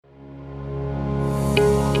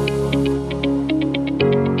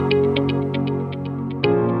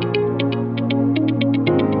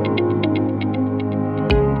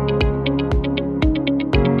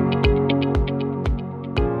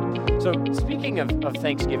Speaking of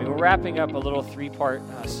Thanksgiving, we're wrapping up a little three-part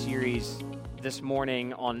series this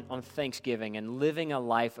morning on Thanksgiving and living a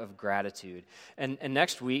life of gratitude. And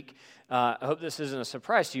next week, I hope this isn't a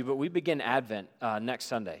surprise to you, but we begin Advent next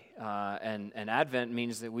Sunday. And Advent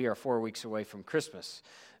means that we are 4 weeks away from Christmas.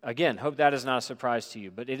 Again, hope that is not a surprise to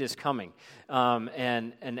you, but it is coming.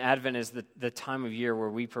 And Advent is the time of year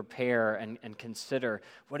where we prepare and consider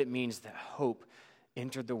what it means that hope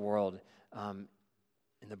entered the world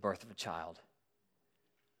in the birth of a child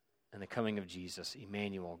and the coming of Jesus,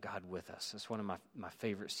 Emmanuel, God with us. It's one of my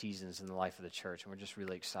favorite seasons in the life of the church, and we're just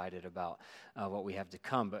really excited about what we have to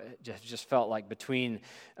come. But it just felt like between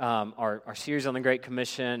our series on the Great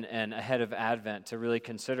Commission and ahead of Advent to really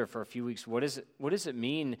consider for a few weeks, what does it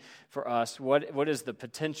mean for us? What is the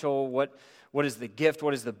potential? What is the gift?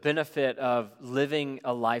 What is the benefit of living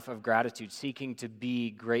a life of gratitude, seeking to be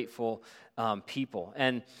grateful people?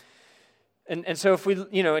 And so if we,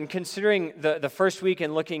 in considering the first week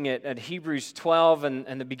and looking at Hebrews 12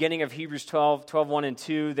 and the beginning of Hebrews 12, 1 and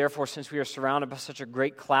 2, therefore, since we are surrounded by such a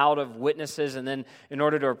great cloud of witnesses, and then in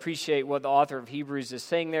order to appreciate what the author of Hebrews is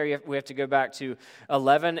saying there, we have to go back to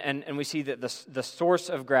 11, and we see that the source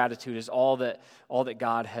of gratitude is all that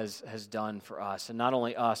God has done for us, and not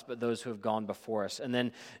only us, but those who have gone before us. And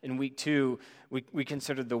then in week 2, we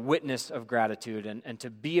considered the witness of gratitude, and to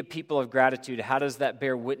be a people of gratitude, how does that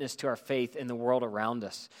bear witness to our faith in the world around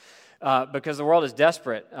us? Because the world is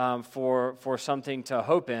desperate for something to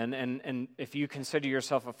hope in, and if you consider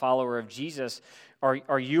yourself a follower of Jesus,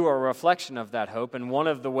 are you a reflection of that hope? And one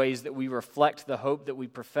of the ways that we reflect the hope that we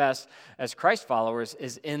profess as Christ followers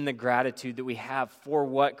is in the gratitude that we have for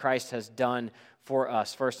what Christ has done for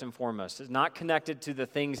us, first and foremost. It's not connected to the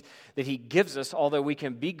things that he gives us, although we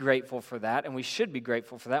can be grateful for that, and we should be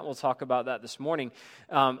grateful for that. We'll talk about that this morning.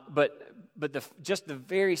 But just the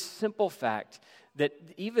very simple fact that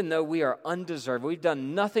even though we are undeserved, we've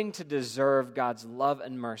done nothing to deserve God's love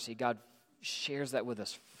and mercy, God shares that with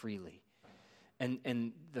us freely.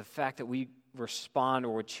 And the fact that we respond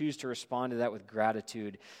or would choose to respond to that with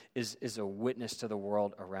gratitude is a witness to the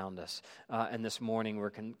world around us. And this morning we're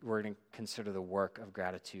going to consider the work of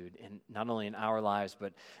gratitude, in not only in our lives,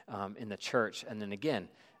 but in the church. And then again,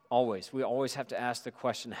 we always have to ask the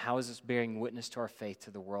question, how is this bearing witness to our faith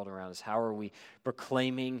to the world around us? How are we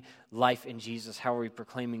proclaiming life in Jesus? How are we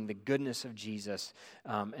proclaiming the goodness of Jesus?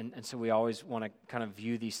 And so we always want to kind of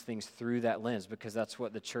view these things through that lens, because that's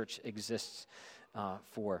what the church exists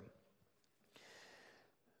for.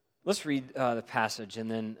 Let's read the passage,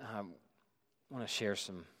 and then I want to share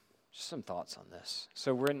some thoughts on this.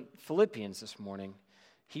 So we're in Philippians this morning,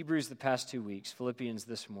 Hebrews the past 2 weeks, Philippians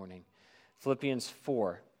this morning, Philippians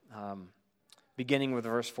 4, beginning with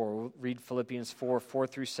verse 4. We'll read Philippians 4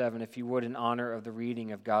 through 7. If you would, in honor of the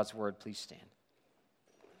reading of God's word, please stand.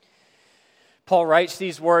 Paul writes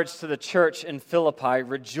these words to the church in Philippi: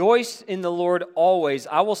 "Rejoice in the Lord always.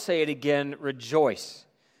 I will say it again, rejoice.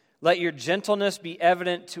 Let your gentleness be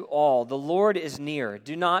evident to all. The Lord is near.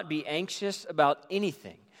 Do not be anxious about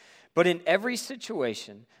anything, but in every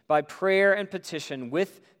situation, by prayer and petition,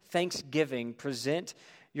 with thanksgiving, present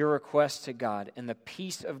your requests to God, and the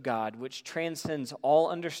peace of God, which transcends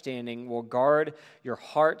all understanding, will guard your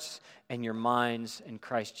hearts and your minds in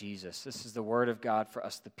Christ Jesus." This is the word of God for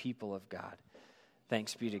us, the people of God.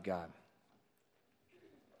 Thanks be to God.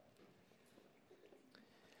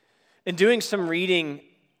 In doing some reading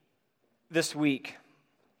this week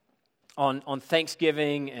on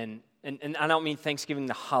Thanksgiving, and I don't mean Thanksgiving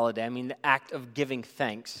the holiday, I mean the act of giving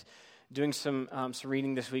thanks. Doing some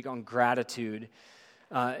reading this week on gratitude.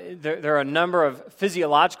 There are a number of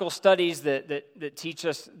physiological studies that teach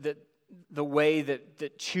us that the way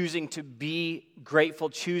that choosing to be grateful,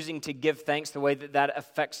 choosing to give thanks, the way that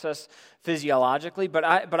affects us physiologically. But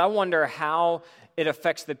I wonder how it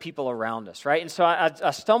affects the people around us, right? And so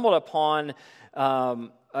I stumbled upon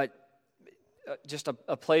just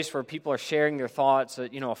a place where people are sharing their thoughts,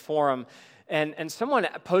 a forum, and someone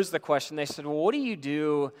posed the question. They said, "Well, what do you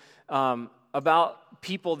do about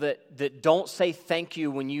people that don't say thank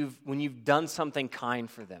you when you've done something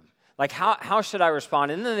kind for them? Like, how should I respond?"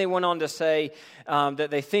 And then they went on to say that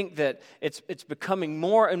they think that it's becoming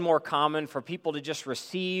more and more common for people to just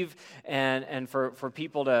receive, and for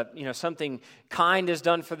people to, something kind is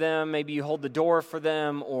done for them. Maybe you hold the door for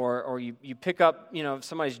them, or you pick up, if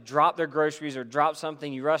somebody's dropped their groceries or dropped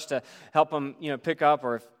something, you rush to help them, pick up,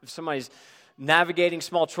 or if somebody's navigating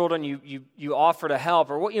small children, you offer to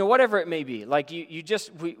help, or whatever it may be. Like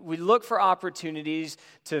we look for opportunities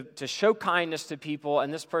to show kindness to people,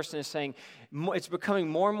 and this person is saying it's becoming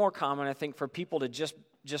more and more common, I think, for people to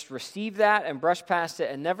just receive that and brush past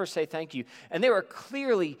it and never say thank you. And they were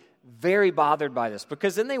clearly very bothered by this,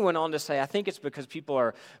 because then they went on to say, I think it's because people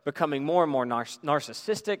are becoming more and more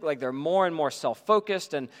narcissistic, like they're more and more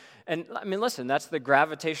self-focused, and I mean, listen, that's the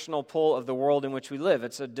gravitational pull of the world in which we live.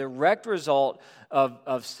 It's a direct result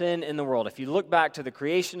of sin in the world. If you look back to the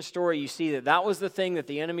creation story, you see that was the thing that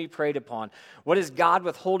the enemy preyed upon. What is God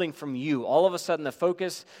withholding from you? All of a sudden, the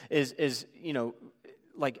focus is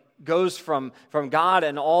like goes from God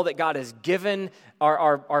and all that God has given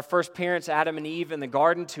our first parents, Adam and Eve, in the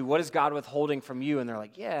garden, to what is God withholding from you? And they're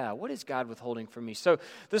like, yeah, what is God withholding from me? So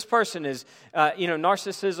this person is,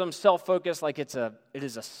 narcissism, self-focus, like it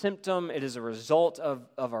is a symptom, it is a result of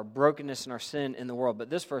our brokenness and our sin in the world.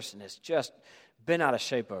 But this person has just been out of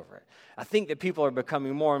shape over it. I think that people are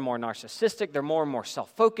becoming more and more narcissistic. They're more and more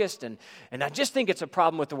self-focused, and I just think it's a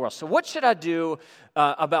problem with the world. So what should I do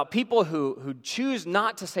about people who choose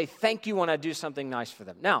not to say thank you when I do something nice for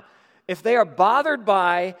them? Now, if they are bothered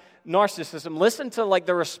by narcissism, listen to like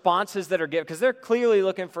the responses that are given, because they're clearly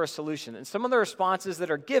looking for a solution. And some of the responses that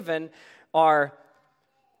are given are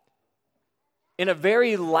in a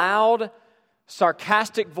very loud,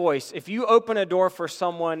 sarcastic voice. If you open a door for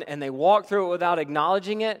someone and they walk through it without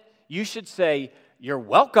acknowledging it, you should say, "You're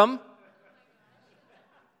welcome,"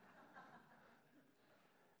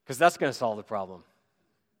 because that's going to solve the problem.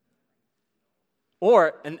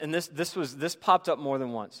 Or, and this popped up more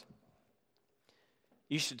than once,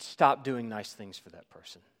 you should stop doing nice things for that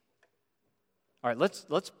person. All right,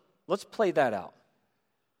 let's play that out.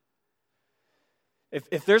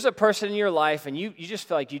 If there's a person in your life and you just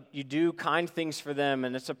feel like you do kind things for them,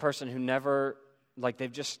 and it's a person who never, like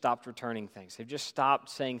they've just stopped returning things. They've just stopped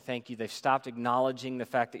saying thank you. They've stopped acknowledging the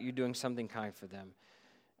fact that you're doing something kind for them.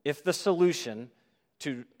 If the solution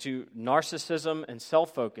to narcissism and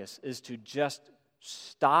self-focus is to just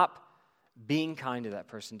stop being kind to that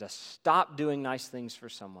person, to stop doing nice things for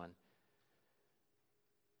someone,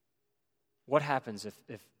 what happens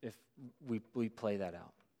if we play that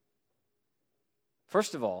out?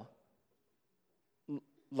 First of all,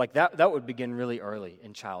 like that would begin really early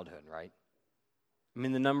in childhood, right? I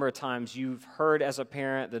mean, the number of times you've heard as a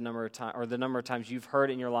parent, the number of times you've heard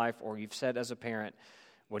in your life, or you've said as a parent,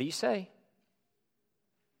 what do you say?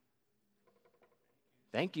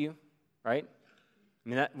 Thank you, right? I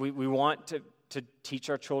mean, we want to teach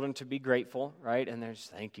our children to be grateful, right? And there's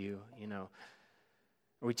thank you,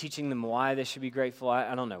 Are we teaching them why they should be grateful?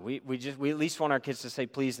 I don't know. We at least want our kids to say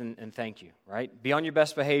please and thank you, right? Be on your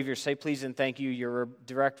best behavior. Say please and thank you. You're a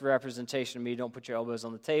direct representation of me. Don't put your elbows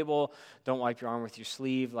on the table. Don't wipe your arm with your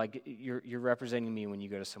sleeve. Like you're representing me when you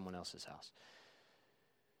go to someone else's house.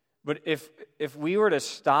 But if we were to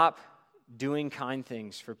stop doing kind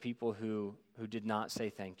things for people who did not say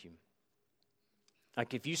thank you,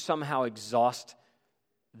 like if you somehow exhaust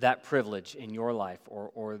that privilege in your life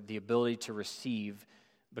or the ability to receive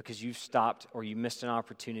because you've stopped or you missed an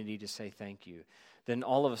opportunity to say thank you, then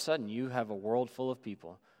all of a sudden you have a world full of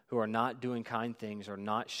people who are not doing kind things or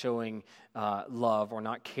not showing love or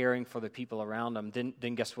not caring for the people around them.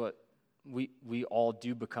 Then guess what? We all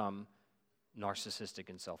do become narcissistic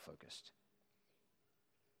and self-focused.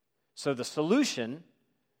 So the solution,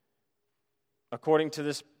 according to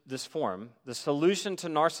this forum, the solution to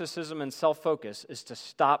narcissism and self-focus is to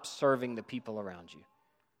stop serving the people around you,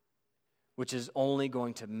 which is only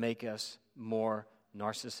going to make us more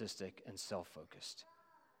narcissistic and self-focused.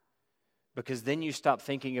 Because then you stop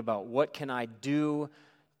thinking about what can I do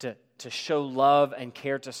to show love and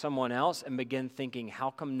care to someone else, and begin thinking, how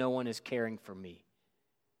come no one is caring for me?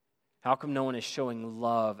 How come no one is showing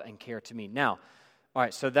love and care to me? Now, all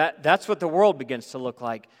right, so that's what the world begins to look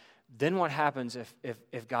like. Then what happens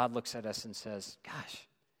if God looks at us and says, gosh,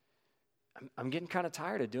 I'm getting kind of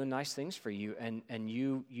tired of doing nice things for you, and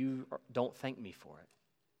you don't thank me for it.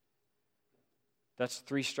 That's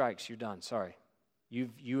 3 strikes. You're done. Sorry.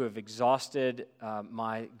 You have exhausted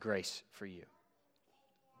my grace for you.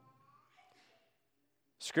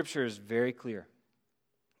 Scripture is very clear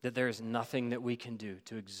that there is nothing that we can do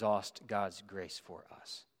to exhaust God's grace for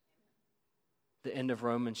us. The end of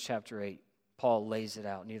Romans chapter 8, Paul lays it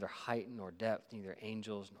out. Neither height nor depth, neither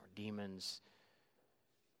angels nor demons,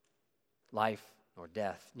 life nor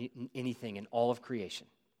death, anything in all of creation,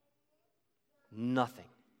 nothing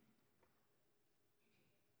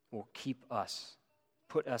will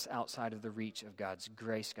put us outside of the reach of God's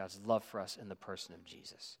grace, God's love for us in the person of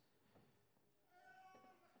Jesus.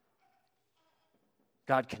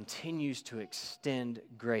 God continues to extend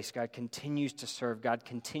grace. God continues to serve. God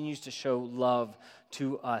continues to show love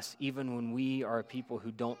to us, even when we are a people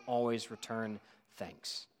who don't always return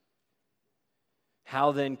thanks.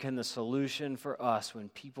 How then can the solution for us when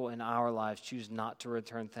people in our lives choose not to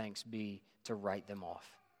return thanks be to write them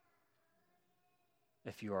off?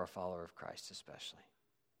 if you are a follower of Christ especially.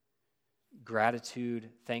 Gratitude,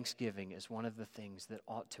 thanksgiving is one of the things that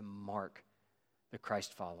ought to mark the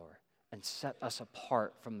Christ follower and set us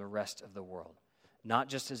apart from the rest of the world, not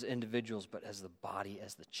just as individuals, but as the body,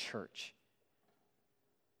 as the church.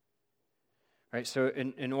 Right? So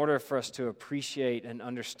in order for us to appreciate and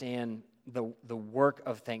understand the work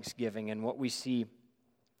of thanksgiving and what we see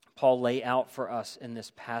Paul lay out for us in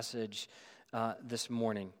this passage this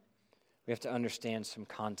morning, we have to understand some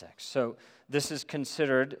context. So this is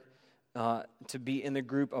considered to be in the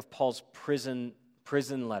group of Paul's prison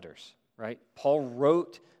letters, right? Paul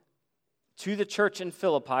wrote to the church in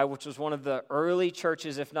Philippi, which was one of the early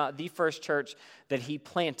churches, if not the first church that he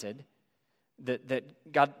planted, that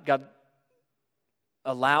God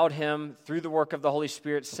allowed him, through the work of the Holy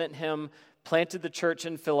Spirit, sent him, planted the church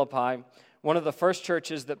in Philippi, one of the first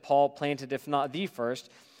churches that Paul planted, if not the first.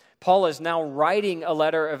 Paul is now writing a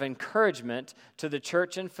letter of encouragement to the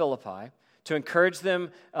church in Philippi, to encourage them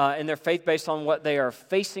in their faith based on what they are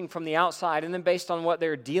facing from the outside and then based on what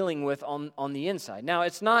they're dealing with on the inside. Now,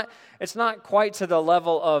 it's not quite to the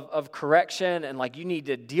level of correction and like you need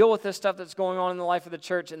to deal with this stuff that's going on in the life of the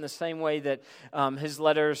church in the same way that his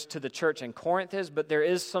letters to the church in Corinth is, but there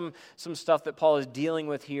is some stuff that Paul is dealing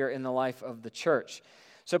with here in the life of the church.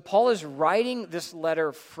 So Paul is writing this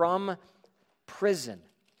letter from prison.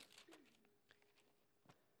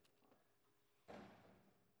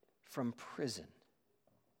 From prison,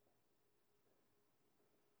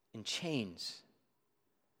 in chains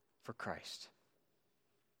for Christ.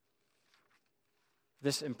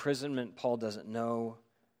 This imprisonment, Paul doesn't know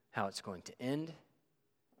how it's going to end.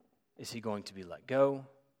 Is he going to be let go?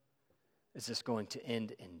 Is this going to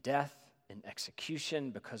end in death, in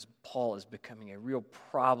execution? Because Paul is becoming a real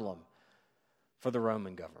problem for the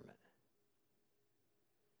Roman government.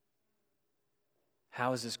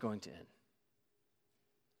 How is this going to end?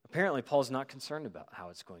 Apparently, Paul's not concerned about how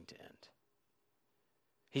it's going to end.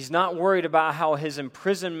 He's not worried about how his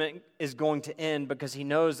imprisonment is going to end because he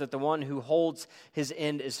knows that the one who holds his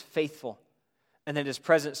end is faithful and that his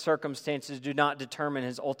present circumstances do not determine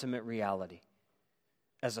his ultimate reality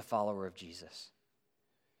as a follower of Jesus.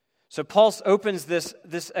 So Paul opens this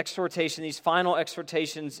exhortation, these final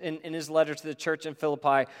exhortations in his letter to the church in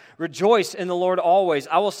Philippi. Rejoice in the Lord always.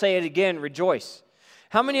 I will say it again, rejoice.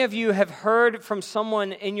 How many of you have heard from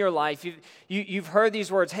someone in your life, you've heard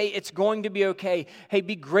these words, hey, it's going to be okay. Hey,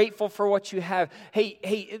 be grateful for what you have.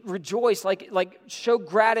 Hey, rejoice, like show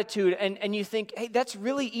gratitude. And you think, hey, that's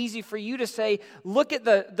really easy for you to say. Look at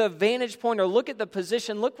the vantage point or look at the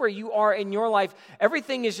position. Look where you are in your life.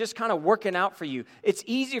 Everything is just kind of working out for you. It's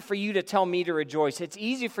easy for you to tell me to rejoice. It's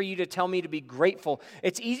easy for you to tell me to be grateful.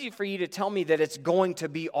 It's easy for you to tell me that it's going to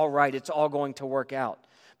be all right. It's all going to work out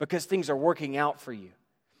because things are working out for you.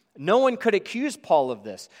 No one could accuse Paul of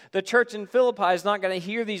this. The church in Philippi is not going to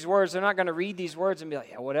hear these words. They're not going to read these words and be like,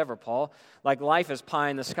 yeah, whatever, Paul. Like life is pie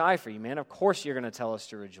in the sky for you, man. Of course you're going to tell us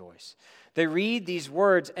to rejoice. They read these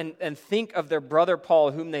words and think of their brother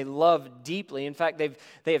Paul, whom they love deeply. In fact,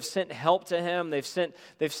 they have sent help to him. They've sent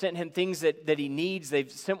him things that he needs.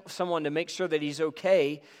 They've sent someone to make sure that he's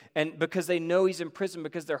okay. And because they know he's in prison,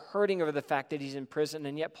 because they're hurting over the fact that he's in prison.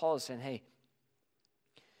 And yet Paul is saying, hey,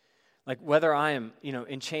 like whether I am,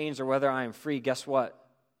 in chains or whether I am free, guess what?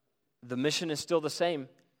 The mission is still the same.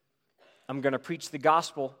 I'm going to preach the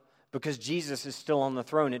gospel because Jesus is still on the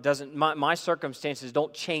throne. It doesn't. My circumstances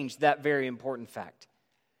don't change that very important fact.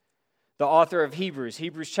 The author of Hebrews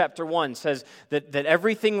chapter 1 says that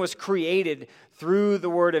everything was created through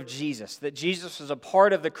the word of Jesus, that Jesus was a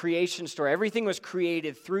part of the creation story. Everything was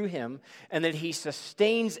created through him, and that he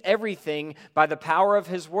sustains everything by the power of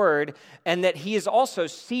his word, and that he is also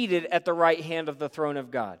seated at the right hand of the throne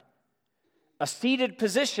of God. A seated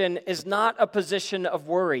position is not a position of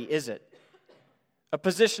worry, is it? A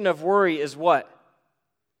position of worry is what?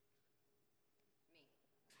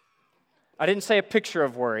 I didn't say a picture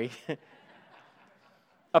of worry.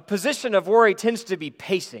 A position of worry tends to be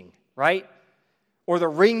pacing, right? Or the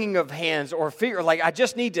wringing of hands or fear. Like, I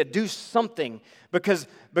just need to do something because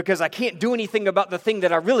I can't do anything about the thing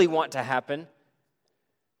that I really want to happen.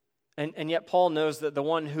 And yet Paul knows that the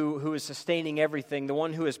one who is sustaining everything, the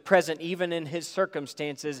one who is present even in his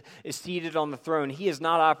circumstances, is seated on the throne. He is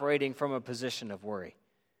not operating from a position of worry.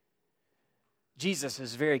 Jesus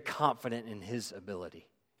is very confident in his ability.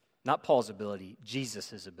 Not Paul's ability,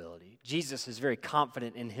 Jesus' ability. Jesus is very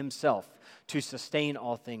confident in himself to sustain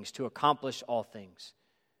all things, to accomplish all things.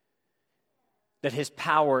 That his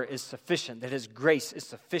power is sufficient, that his grace is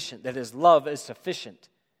sufficient, that his love is sufficient.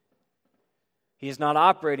 He is not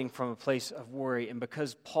operating from a place of worry. And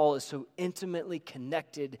because Paul is so intimately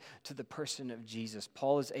connected to the person of Jesus,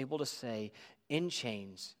 Paul is able to say, in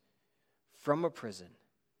chains, from a prison,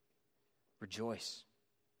 rejoice.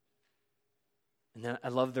 And then I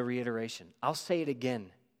love the reiteration. I'll say it again.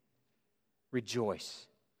 Rejoice.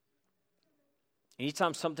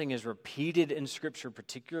 Anytime something is repeated in Scripture,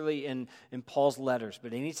 particularly in Paul's letters,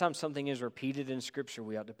 but anytime something is repeated in Scripture,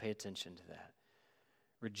 we ought to pay attention to that.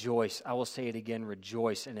 Rejoice. I will say it again,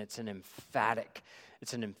 rejoice. And it's an emphatic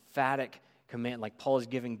command, like Paul is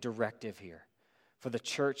giving directive here for the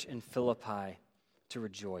church in Philippi to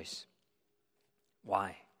rejoice.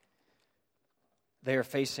 Why? They are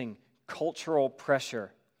facing cultural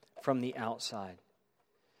pressure from the outside.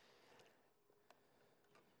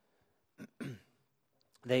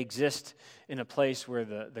 They exist in a place where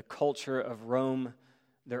the culture of Rome,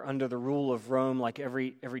 they're under the rule of Rome, like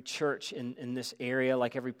every church in this area,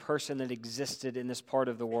 like every person that existed in this part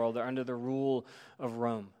of the world. They're under the rule of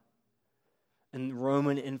Rome. And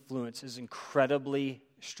Roman influence is incredibly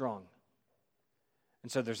strong.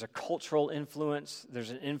 And so there's a cultural influence.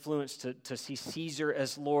 There's an influence to see Caesar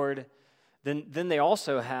as Lord. Then they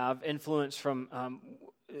also have influence from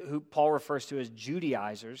who Paul refers to as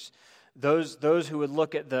Judaizers, those who would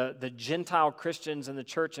look at the Gentile Christians in the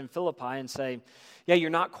church in Philippi and say, yeah,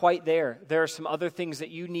 you're not quite there. There are some other things that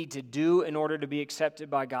you need to do in order to be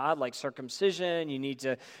accepted by God, like circumcision. You need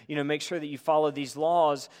to make sure that you follow these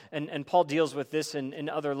laws. And Paul deals with this in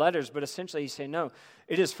other letters, but essentially he's saying, no,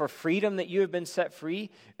 it is for freedom that you have been set free,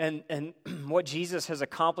 and what Jesus has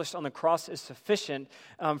accomplished on the cross is sufficient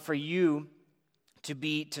for you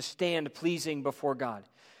to stand pleasing before God.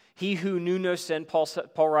 He who knew no sin, Paul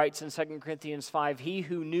writes in 2 Corinthians 5, he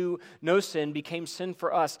who knew no sin became sin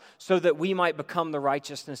for us so that we might become the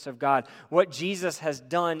righteousness of God. What Jesus has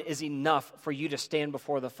done is enough for you to stand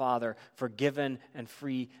before the Father, forgiven and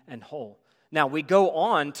free and whole. Now, we go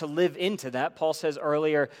on to live into that. Paul says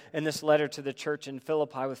earlier in this letter to the church in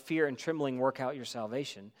Philippi, with fear and trembling, work out your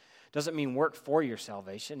salvation. Doesn't mean work for your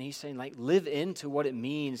salvation. He's saying, like, live into what it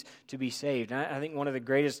means to be saved. And I think one of the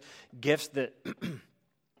greatest gifts that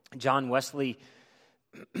John Wesley,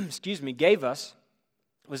 gave us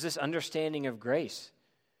was this understanding of grace,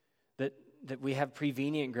 that we have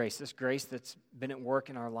prevenient grace, this grace that's been at work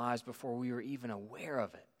in our lives before we were even aware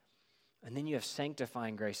of it. And then you have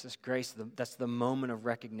sanctifying grace, this grace that's the moment of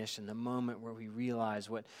recognition, the moment where we realize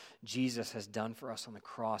what Jesus has done for us on the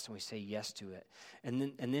cross and we say yes to it.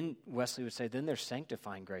 And then Wesley would say, then there's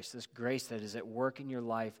sanctifying grace, this grace that is at work in your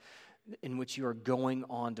life in which you are going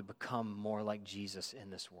on to become more like Jesus in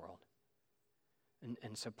this world.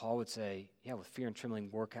 And so Paul would say, yeah, with fear and trembling,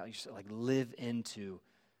 work out, live into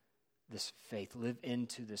this faith, live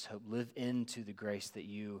into this hope, live into the grace that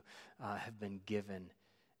you have been given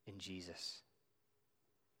in Jesus.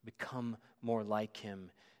 Become more like him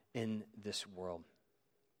in this world.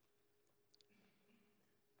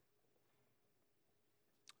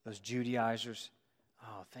 Those Judaizers,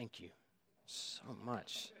 oh, thank you so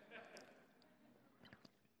much.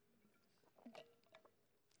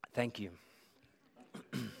 Thank you.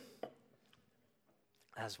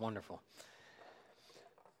 That's wonderful.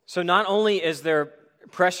 So not only is there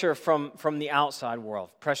pressure from the outside world,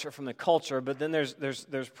 pressure from the culture, but then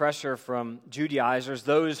there's pressure from Judaizers,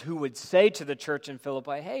 those who would say to the church in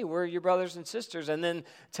Philippi, hey, we're your brothers and sisters, and then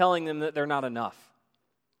telling them that they're not enough.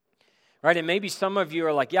 Right? And maybe some of you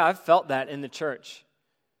are like, yeah, I've felt that in the church.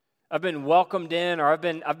 I've been welcomed in, or I've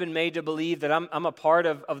been made to believe that I'm a part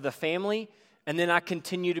of the family, and then I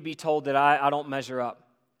continue to be told that I don't measure up,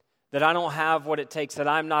 that I don't have what it takes, that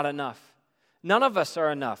I'm not enough. None of us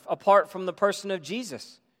are enough apart from the person of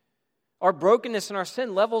Jesus. Our brokenness and our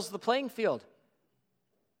sin levels the playing field.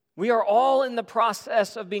 We are all in the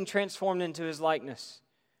process of being transformed into his likeness.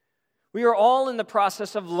 We are all in the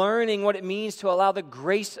process of learning what it means to allow the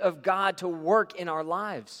grace of God to work in our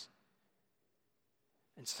lives.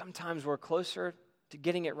 And sometimes we're closer to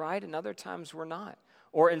getting it right, and other times we're not.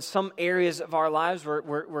 Or in some areas of our lives,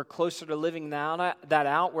 we're closer to living that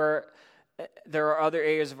out, where there are other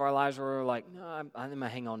areas of our lives where we're like, no, I'm going to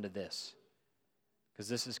hang on to this because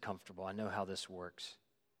this is comfortable. I know how this works.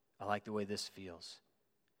 I like the way this feels.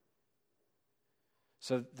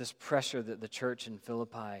 So this pressure that the church in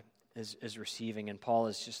Philippi is receiving, and Paul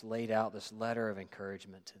has just laid out this letter of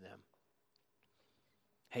encouragement to them.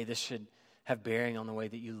 Hey, this should have bearing on the way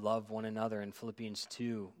that you love one another in Philippians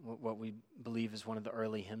 2, what we believe is one of the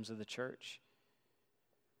early hymns of the church.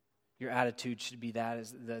 Your attitude should be that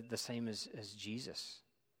as the same as Jesus.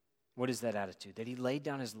 What is that attitude? That he laid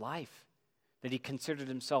down his life, that he considered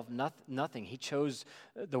himself nothing. He chose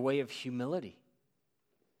the way of humility.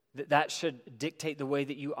 That should dictate the way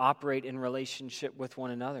that you operate in relationship with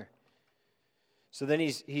one another. So then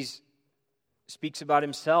he's speaks about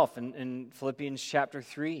himself in Philippians chapter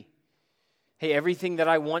 3. Hey, everything that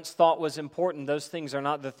I once thought was important, those things are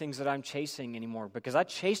not the things that I'm chasing anymore, because I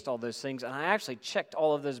chased all those things and I actually checked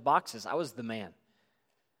all of those boxes. I was the man.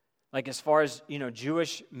 Like as far as,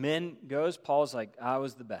 Jewish men goes, Paul's like, I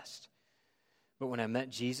was the best. But when I met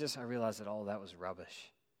Jesus, I realized that all of that was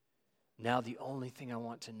rubbish. Now the only thing I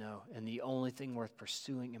want to know and the only thing worth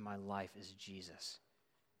pursuing in my life is Jesus.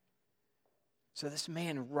 So this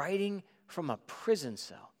man writing from a prison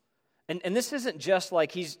cell. And this isn't just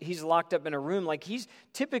like he's locked up in a room. Like he's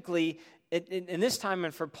typically, in this time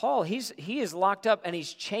and for Paul, he is locked up and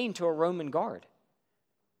he's chained to a Roman guard.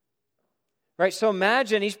 Right? So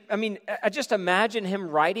I just imagine him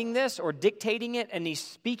writing this or dictating it, and he's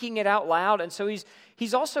speaking it out loud. And so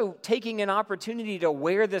he's also taking an opportunity to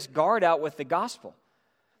wear this guard out with the gospel.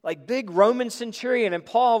 Like big Roman centurion, and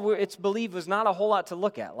Paul, it's believed, was not a whole lot to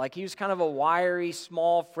look at. Like he was kind of a wiry,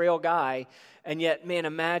 small, frail guy, and yet, man,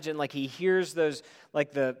 imagine like he hears those,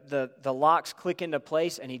 like the locks click into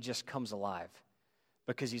place, and he just comes alive.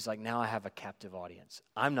 Because he's like, now I have a captive audience.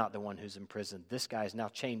 I'm not the one who's in prison. This guy is now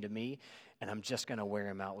chained to me, and I'm just going to wear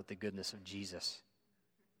him out with the goodness of Jesus.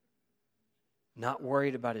 Not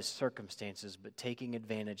worried about his circumstances, but taking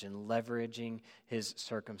advantage and leveraging his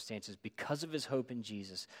circumstances because of his hope in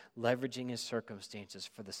Jesus, leveraging his circumstances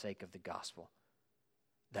for the sake of the gospel.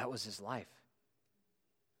 That was his life.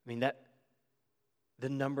 The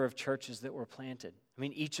number of churches that were planted.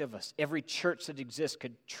 Each of us, every church that exists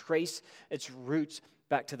could trace its roots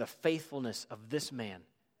back to the faithfulness of this man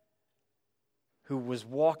who was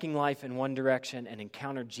walking life in one direction and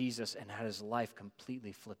encountered Jesus and had his life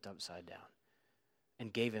completely flipped upside down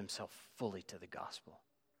and gave himself fully to the gospel.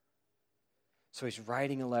 So he's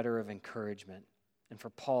writing a letter of encouragement. And for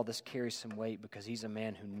Paul, this carries some weight because he's a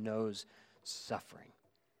man who knows suffering.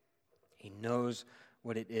 He knows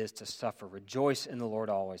what it is to suffer. Rejoice in the Lord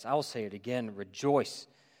always. I will say it again, rejoice.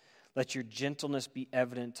 Let your gentleness be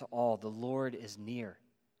evident to all. The Lord is near.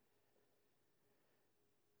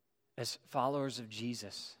 As followers of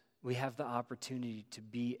Jesus, we have the opportunity to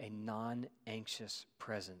be a non-anxious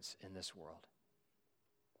presence in this world.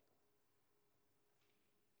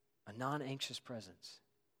 A non-anxious presence.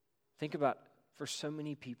 Think about, for so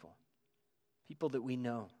many people that we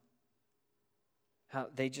know, how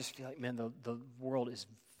they just feel like, man, the world is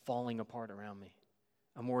falling apart around me.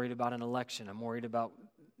 I'm worried about an election. I'm worried about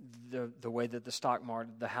the way that the stock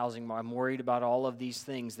market, the housing market, I'm worried about all of these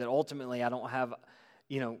things that ultimately I don't have,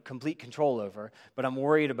 complete control over. But I'm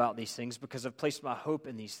worried about these things because I've placed my hope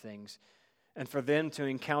in these things. And for them to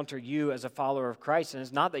encounter you as a follower of Christ, and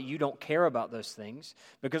it's not that you don't care about those things,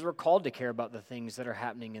 because we're called to care about the things that are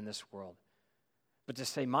happening in this world. But to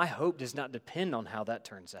say, my hope does not depend on how that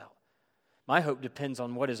turns out. My hope depends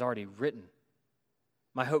on what is already written.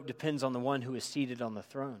 My hope depends on the one who is seated on the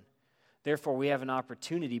throne. Therefore, we have an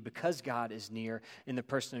opportunity, because God is near in the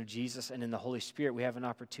person of Jesus and in the Holy Spirit, we have an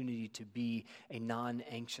opportunity to be a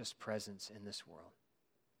non-anxious presence in this world.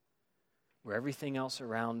 Where everything else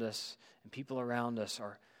around us and people around us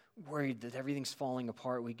are worried that everything's falling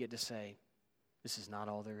apart, we get to say, this is not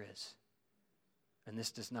all there is. And this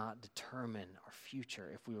does not determine our future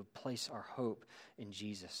if we would place our hope in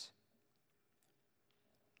Jesus.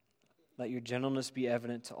 Let your gentleness be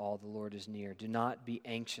evident to all. The Lord is near. Do not be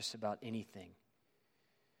anxious about anything.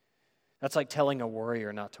 That's like telling a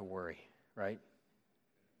worrier not to worry, right?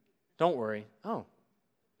 Don't worry. Oh,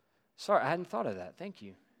 sorry, I hadn't thought of that. Thank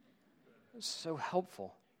you. It's so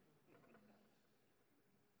helpful.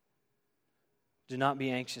 Do not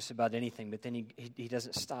be anxious about anything, but then he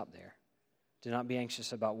doesn't stop there. Do not be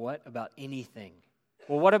anxious about what? About anything.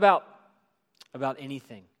 Well, what about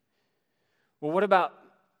anything? Well, what about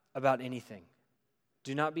anything?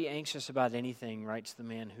 Do not be anxious about anything, writes the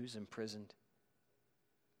man who's imprisoned.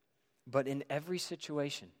 But in every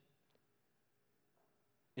situation.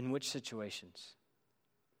 In which situations?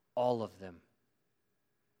 All of them.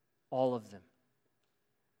 All of them.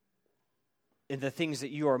 In the things that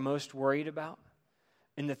you are most worried about,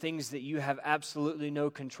 in the things that you have absolutely no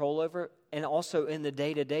control over, and also in the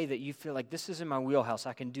day-to-day that you feel like this is in my wheelhouse,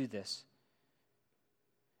 I can do this.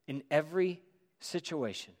 In every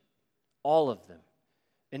situation, all of them,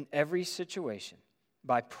 in every situation,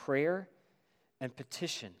 by prayer and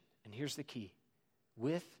petition, and here's the key,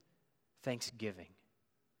 with thanksgiving,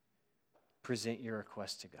 present your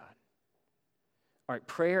request to God. All right,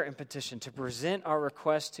 prayer and petition, to present our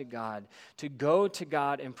request to God, to go to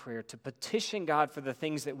God in prayer, to petition God for the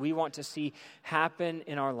things that we want to see happen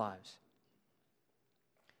in our lives.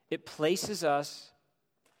 It places us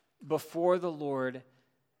before the Lord,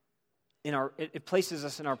 it places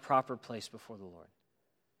us in our proper place before the Lord.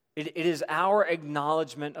 It is our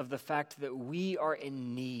acknowledgement of the fact that we are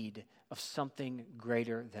in need of something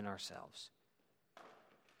greater than ourselves.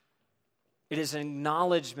 It is an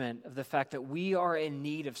acknowledgement of the fact that we are in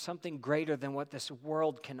need of something greater than what this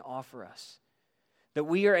world can offer us. That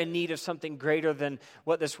we are in need of something greater than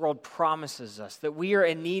what this world promises us. That we are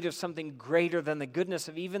in need of something greater than the goodness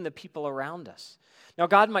of even the people around us. Now,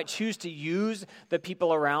 God might choose to use the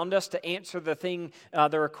people around us to answer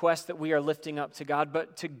the request that we are lifting up to God,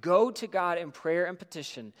 but to go to God in prayer and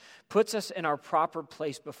petition puts us in our proper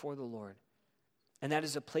place before the Lord. And that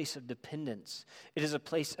is a place of dependence. It is a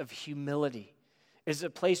place of humility. It is a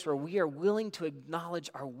place where we are willing to acknowledge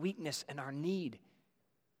our weakness and our need,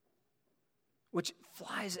 which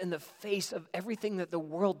flies in the face of everything that the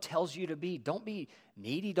world tells you to be. Don't be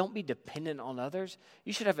needy. Don't be dependent on others.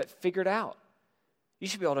 You should have it figured out. You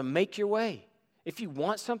should be able to make your way. If you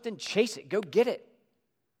want something, chase it. Go get it.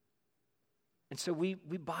 And so we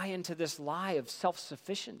buy into this lie of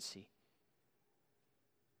self-sufficiency.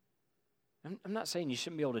 I'm not saying you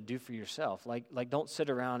shouldn't be able to do for yourself. Like don't sit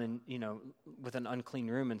around and, with an unclean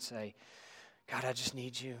room and say, God, I just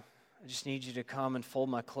need you. I just need you to come and fold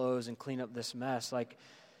my clothes and clean up this mess. Like,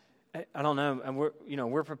 I don't know.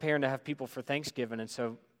 And we're preparing to have people for Thanksgiving. And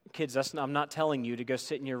so, kids, I'm not telling you to go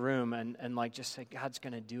sit in your room and just say, God's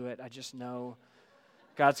going to do it. I just know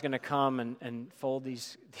God's going to come and fold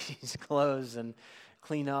these clothes and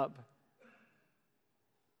clean up.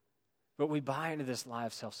 But we buy into this lie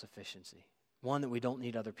of self-sufficiency. One, that we don't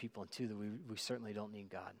need other people, and two, that we certainly don't need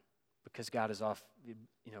God because God is off,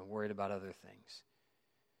 worried about other things.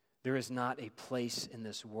 There is not a place in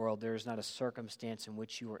this world, there is not a circumstance in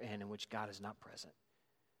which you are in which God is not present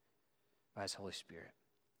by His Holy Spirit.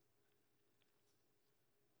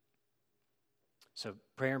 So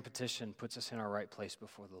prayer and petition puts us in our right place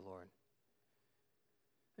before the Lord.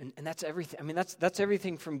 And that's everything. I mean, that's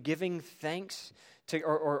everything from giving thanks to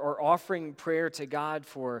or offering prayer to God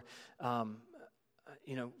for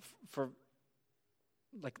for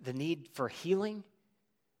like the need for healing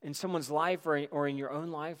in someone's life or in your own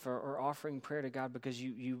life, or offering prayer to God because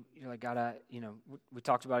you're like, God, we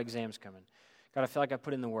talked about exams coming. God, I feel like I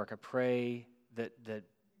put in the work. I pray that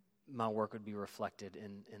my work would be reflected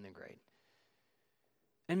in the grade.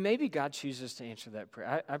 And maybe God chooses to answer that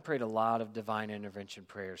prayer. I prayed a lot of divine intervention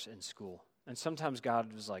prayers in school. And sometimes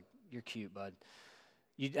God was like, you're cute, bud.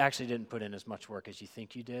 You actually didn't put in as much work as you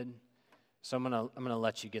think you did. So I'm gonna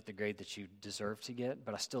let you get the grade that you deserve to get,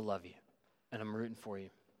 but I still love you. And I'm rooting for you.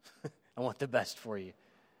 I want the best for you.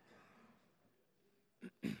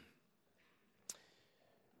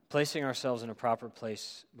 Placing ourselves in a proper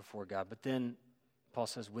place before God. But then Paul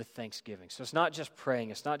says, with thanksgiving. So it's not just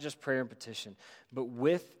praying, it's not just prayer and petition, but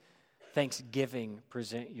with thanksgiving,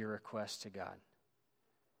 present your request to God.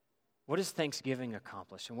 What does thanksgiving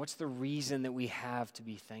accomplish? And what's the reason that we have to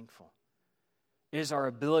be thankful? It is our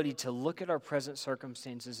ability to look at our present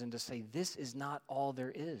circumstances and to say, this is not all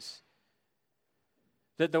there is.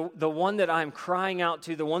 That the one that I'm crying out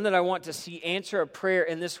to, the one that I want to see answer a prayer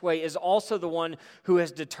in this way is also the one who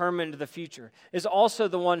has determined the future, is also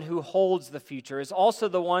the one who holds the future, is also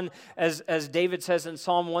the one, as David says in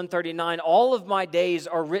Psalm 139, all of my days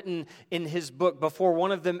are written in His book before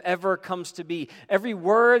one of them ever comes to be. Every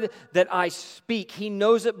word that I speak, He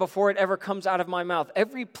knows it before it ever comes out of my mouth.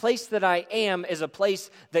 Every place that I am is a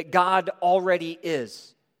place that God already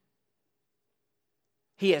is.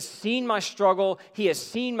 He has seen my struggle. He has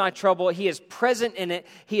seen my trouble. He is present in it.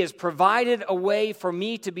 He has provided a way for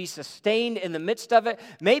me to be sustained in the midst of it.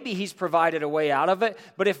 Maybe He's provided a way out of it,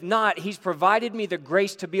 but if not, He's provided me the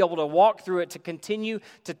grace to be able to walk through it, to continue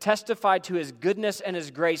to testify to His goodness and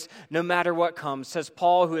His grace no matter what comes. Says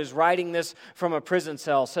Paul, who is writing this from a prison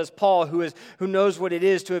cell. Says Paul, who knows what it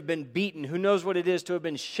is to have been beaten, who knows what it is to have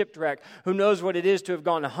been shipwrecked, who knows what it is to have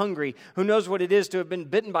gone hungry, who knows what it is to have been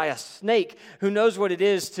bitten by a snake, who knows what it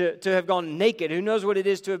is to have gone naked, who knows what it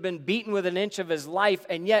is to have been beaten with an inch of his life,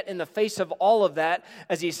 and yet in the face of all of that,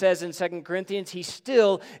 as he says in 2 Corinthians, he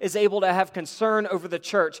still is able to have concern over the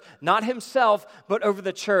church, not himself, but over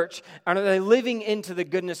the church. And are they living into the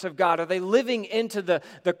goodness of God? Are they living into the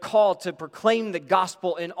call to proclaim the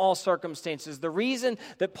gospel in all circumstances? The reason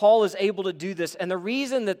that Paul is able to do this, and the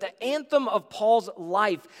reason that the anthem of Paul's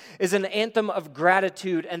life is an anthem of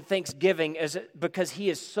gratitude and thanksgiving, is because he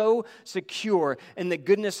is so secure in the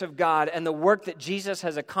goodness of God and the work that Jesus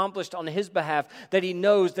has accomplished on his behalf that he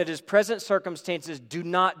knows that his present circumstances do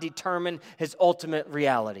not determine his ultimate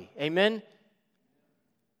reality. Amen?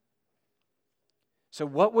 So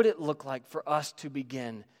what would it look like for us to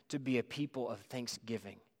begin to be a people of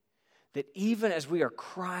thanksgiving? that even as we are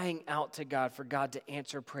crying out to God for God to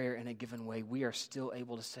answer prayer in a given way, we are still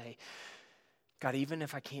able to say, God, even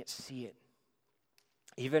if I can't see it,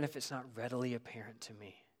 even if it's not readily apparent to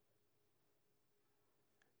me,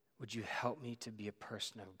 would you help me to be a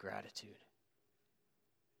person of gratitude?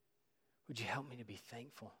 Would you help me to be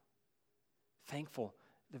thankful? Thankful,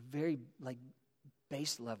 the very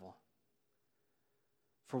base level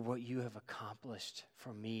for what you have accomplished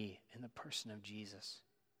for me in the person of Jesus.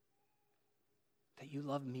 That you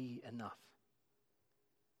love me enough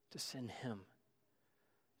to send him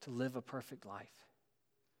to live a perfect life,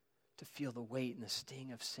 to feel the weight and the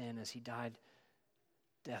sting of sin as he died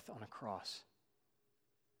death on a cross.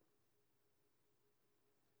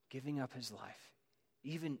 Giving up his life,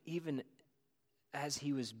 even as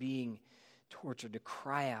he was being tortured, to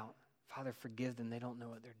cry out, Father, forgive them, they don't know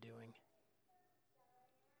what they're doing.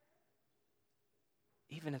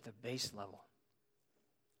 Even at the base level,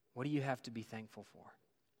 what do you have to be thankful for?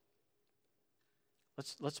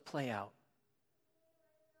 Let's play out.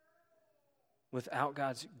 Without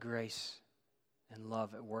God's grace and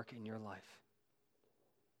love at work in your life,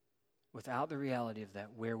 without the reality of that,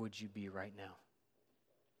 where would you be right now?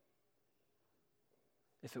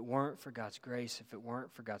 If it weren't for God's grace, if it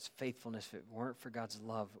weren't for God's faithfulness, if it weren't for God's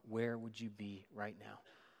love, where would you be right now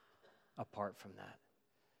apart from that?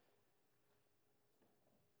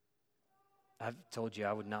 I've told you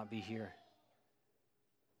I would not be here.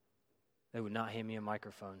 They would not hand me a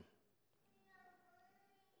microphone.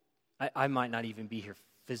 I might not even be here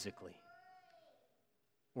physically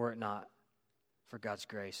were it not for God's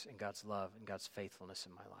grace and God's love and God's faithfulness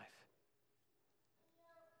in my life.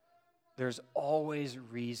 There's always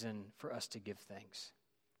reason for us to give thanks.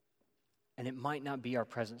 And it might not be our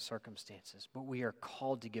present circumstances, but we are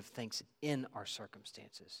called to give thanks in our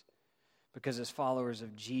circumstances. Because as followers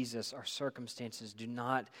of Jesus, our circumstances do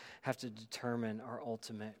not have to determine our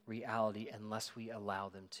ultimate reality unless we allow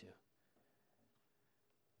them to.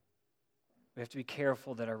 We have to be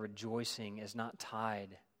careful that our rejoicing is not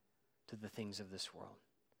tied to the things of this world.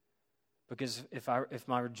 Because if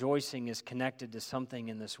my rejoicing is connected to something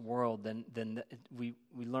in this world, then we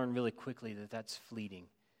learn really quickly that that's fleeting.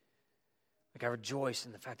 Like I rejoice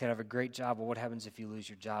in the fact that I have a great job. Well, what happens if you lose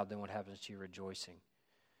your job? Then what happens to your rejoicing?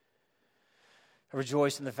 I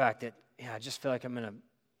rejoice in the fact that I just feel like I'm in a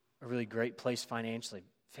really great place financially.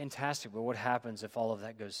 Fantastic, but what happens if all of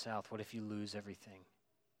that goes south? What if you lose everything?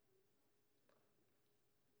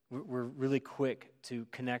 We're really quick to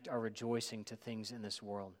connect our rejoicing to things in this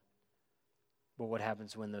world. But what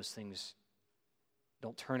happens when those things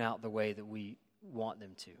don't turn out the way that we want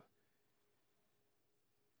them to?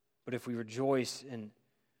 But if we rejoice in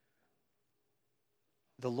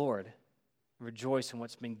the Lord, rejoice in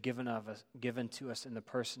what's been given to us in the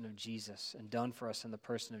person of Jesus and done for us in the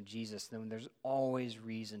person of Jesus, then there's always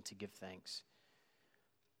reason to give thanks.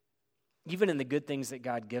 Even in the good things that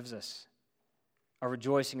God gives us, our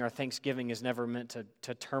rejoicing, our thanksgiving is never meant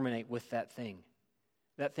to terminate with that thing.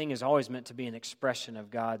 That thing is always meant to be an expression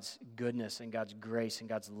of God's goodness and God's grace and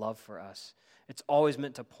God's love for us. It's always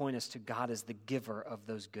meant to point us to God as the giver of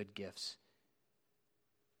those good gifts.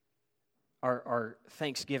 Our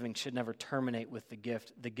thanksgiving should never terminate with the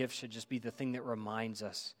gift. The gift should just be the thing that reminds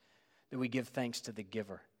us that we give thanks to the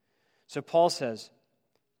giver. So Paul says,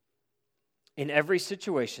 in every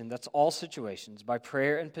situation, that's all situations, by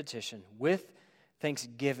prayer and petition, with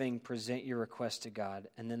thanksgiving, present your request to God.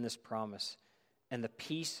 And then this promise, and the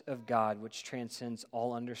peace of God, which transcends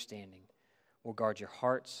all understanding, will guard your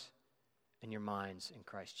hearts and your minds in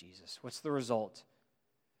Christ Jesus. What's the result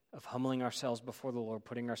of humbling ourselves before the Lord,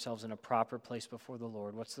 putting ourselves in a proper place before the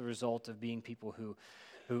Lord? What's the result of being people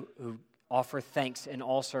who offer thanks in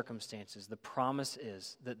all circumstances? The promise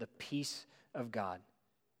is that the peace of God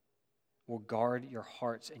will guard your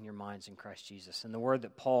hearts and your minds in Christ Jesus. And the word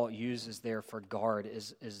that Paul uses there for guard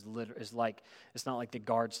is like, it's not like the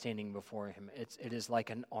guard standing before him. It is like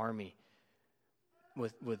an army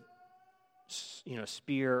with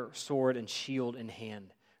spear, sword, and shield in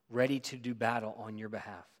hand, ready to do battle on your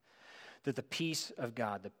behalf. That the peace of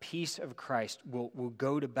God, the peace of Christ will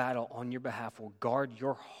go to battle on your behalf, will guard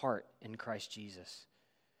your heart in Christ Jesus.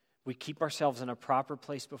 We keep ourselves in a proper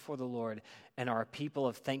place before the Lord and are a people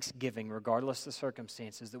of thanksgiving, regardless of the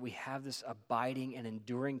circumstances, that we have this abiding and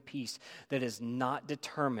enduring peace that is not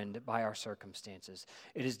determined by our circumstances.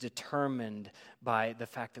 It is determined by the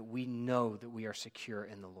fact that we know that we are secure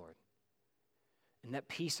in the Lord. And that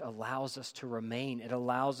peace allows us to remain. It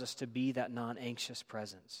allows us to be that non-anxious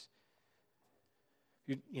presence.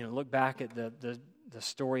 You look back at the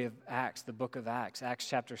story of Acts, the book of Acts, Acts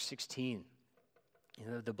chapter 16.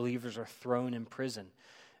 The believers are thrown in prison.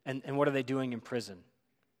 And what are they doing in prison?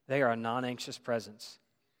 They are a non-anxious presence.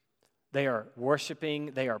 They are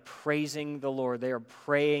worshiping, they are praising the Lord, they are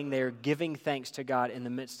praying, they are giving thanks to God in the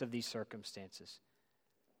midst of these circumstances.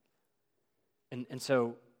 And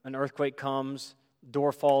so an earthquake comes,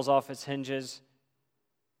 door falls off its hinges.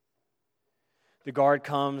 The guard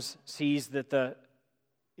comes, sees that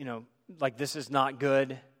this is not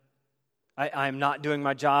good. I'm not doing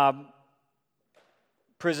my job.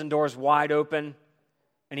 Prison doors wide open,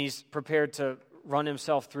 and he's prepared to run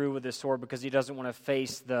himself through with his sword because he doesn't want to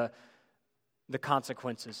face the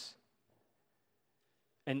consequences.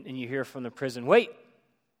 And you hear from the prison, wait,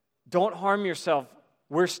 don't harm yourself.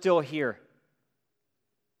 We're still here.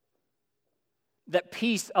 That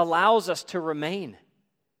peace allows us to remain.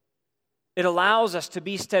 It allows us to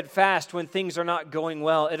be steadfast when things are not going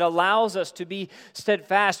well. It allows us to be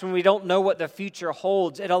steadfast when we don't know what the future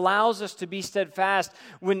holds. It allows us to be steadfast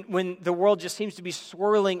when the world just seems to be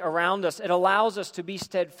swirling around us. It allows us to be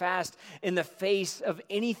steadfast in the face of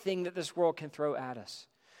anything that this world can throw at us.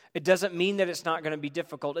 It doesn't mean that it's not going to be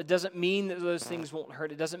difficult. It doesn't mean that those things won't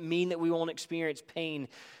hurt. It doesn't mean that we won't experience pain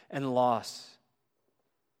and loss.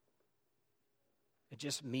 It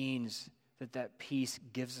just means that peace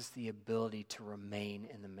gives us the ability to remain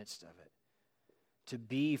in the midst of it. To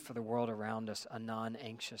be, for the world around us, a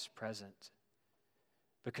non-anxious present.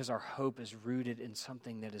 Because our hope is rooted in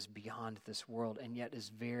something that is beyond this world and yet is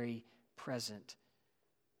very present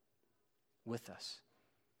with us.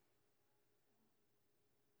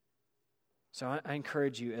 So I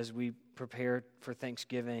encourage you as we prepare for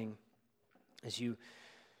Thanksgiving, as you,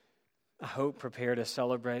 I hope, prepare to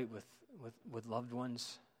celebrate with loved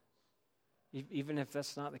ones. Even if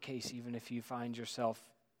that's not the case, even if you find yourself,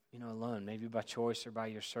 alone, maybe by choice or by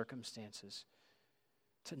your circumstances,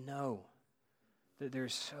 to know that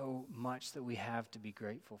there's so much that we have to be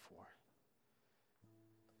grateful for.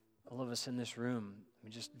 All of us in this room, we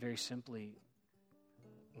just very simply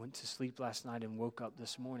went to sleep last night and woke up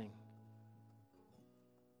this morning.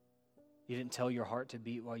 You didn't tell your heart to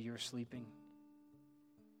beat while you were sleeping.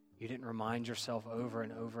 You didn't remind yourself over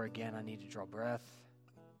and over again, I need to draw breath.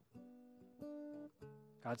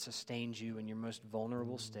 God sustained you in your most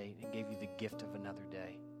vulnerable state and gave you the gift of another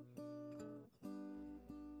day.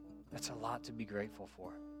 That's a lot to be grateful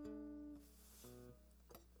for.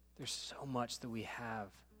 There's so much that we have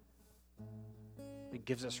that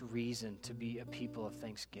gives us reason to be a people of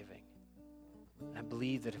thanksgiving. And I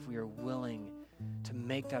believe that if we are willing to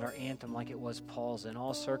make that our anthem like it was Paul's in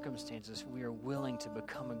all circumstances, we are willing to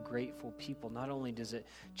become a grateful people. Not only does it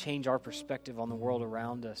change our perspective on the world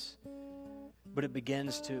around us, but it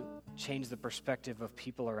begins to change the perspective of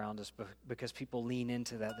people around us because people lean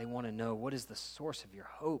into that. They want to know, what is the source of your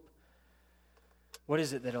hope? What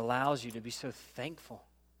is it that allows you to be so thankful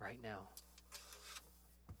right now?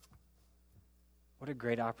 What a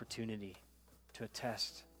great opportunity to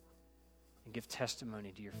attest and give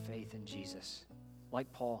testimony to your faith in Jesus.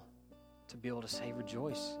 Like Paul, to be able to say,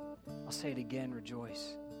 rejoice. I'll say it again,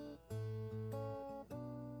 rejoice.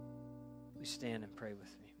 Please stand and pray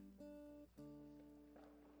with me.